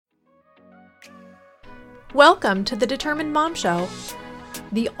Welcome to the Determined Mom Show,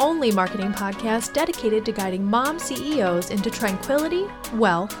 the only marketing podcast dedicated to guiding mom CEOs into tranquility,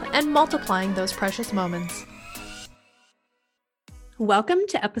 wealth, and multiplying those precious moments. Welcome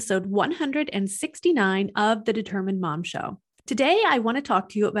to episode 169 of the Determined Mom Show. Today, I want to talk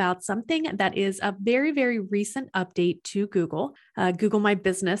to you about something that is a very, very recent update to Google, Google My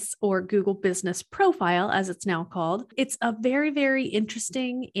Business or Google Business Profile, as it's now called. It's a very, very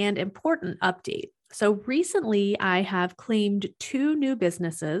interesting and important update. So recently, I have claimed 2 new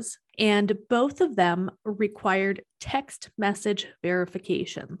businesses, and both of them required text message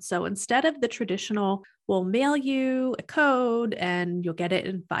verification. So instead of the traditional, we'll mail you a code and you'll get it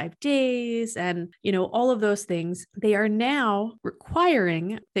in 5 days and, all of those things, they are now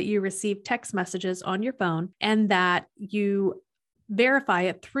requiring that you receive text messages on your phone and that you verify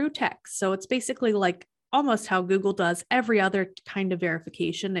it through text. So it's basically like almost how Google does every other kind of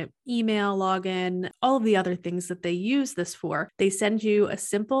verification, email, login, all of the other things that they use this for. They send you a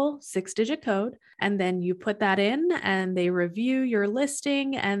simple 6-digit code, and then you put that in and they review your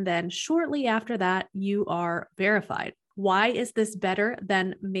listing. And then shortly after that, you are verified. Why is this better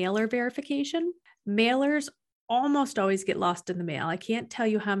than mailer verification? Mailers almost always get lost in the mail. I can't tell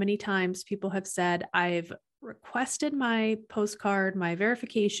you how many times people have said, I've requested my postcard, my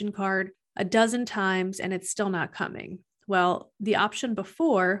verification card, a dozen times and it's still not coming. Well, the option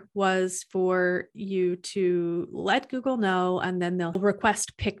before was for you to let Google know and then they'll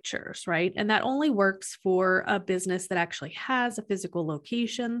request pictures, right? And that only works for a business that actually has a physical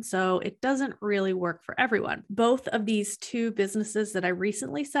location. So it doesn't really work for everyone. Both of these 2 businesses that I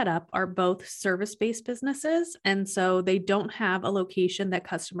recently set up are both service-based businesses. And so they don't have a location that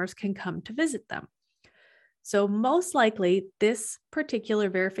customers can come to visit them. So most likely this particular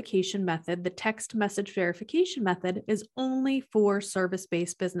verification method, the text message verification method, is only for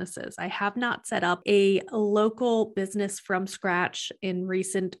service-based businesses. I have not set up a local business from scratch in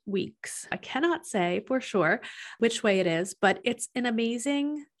recent weeks. I cannot say for sure which way it is, but it's an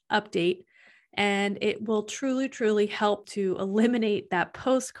amazing update. And it will truly, truly help to eliminate that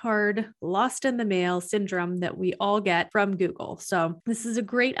postcard lost in the mail syndrome that we all get from Google. So this is a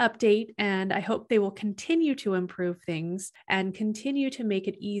great update, and I hope they will continue to improve things and continue to make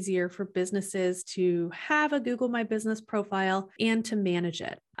it easier for businesses to have a Google My Business profile and to manage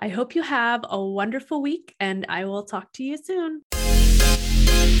it. I hope you have a wonderful week, and I will talk to you soon.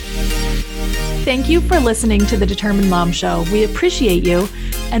 Thank you for listening to the Determined Mom Show. We appreciate you,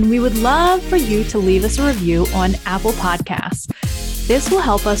 and we would love for you to leave us a review on Apple Podcasts. This will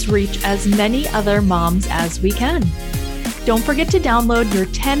help us reach as many other moms as we can. Don't forget to download your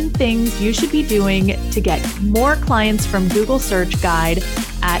 10 things you should be doing to get more clients from Google Search Guide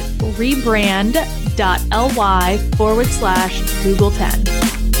at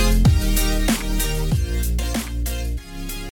rebrand.ly/Google10.